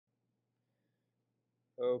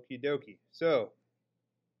Okie dokie. So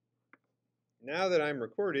now that I'm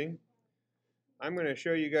recording, I'm going to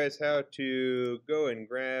show you guys how to go and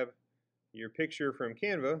grab your picture from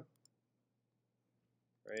Canva.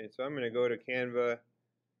 Right, so I'm going to go to Canva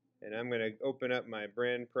and I'm going to open up my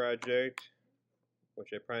brand project, which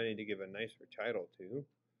I probably need to give a nicer title to.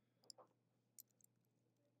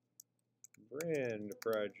 Brand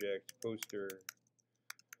project poster.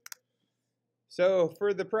 So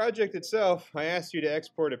for the project itself, I asked you to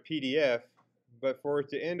export a PDF, but for it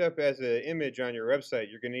to end up as an image on your website,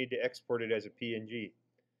 you're going to need to export it as a PNG.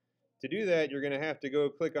 To do that, you're going to have to go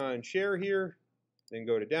click on Share here, then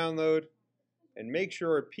go to Download, and make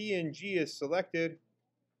sure PNG is selected.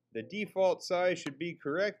 The default size should be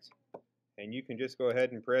correct, and you can just go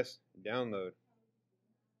ahead and press Download.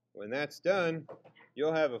 When that's done,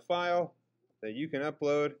 you'll have a file that you can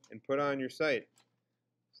upload and put on your site.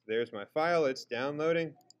 So there's my file, it's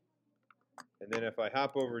downloading, and then if I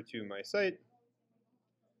hop over to my site,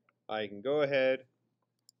 I can go ahead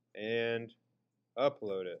and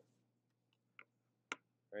upload it.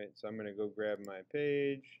 Right, so I'm going to go grab my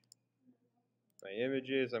page, my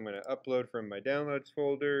images. I'm going to upload from my downloads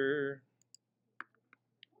folder.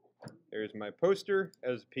 There's my poster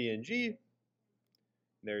as a PNG.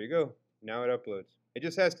 There you go. Now it uploads. It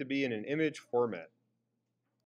just has to be in an image format.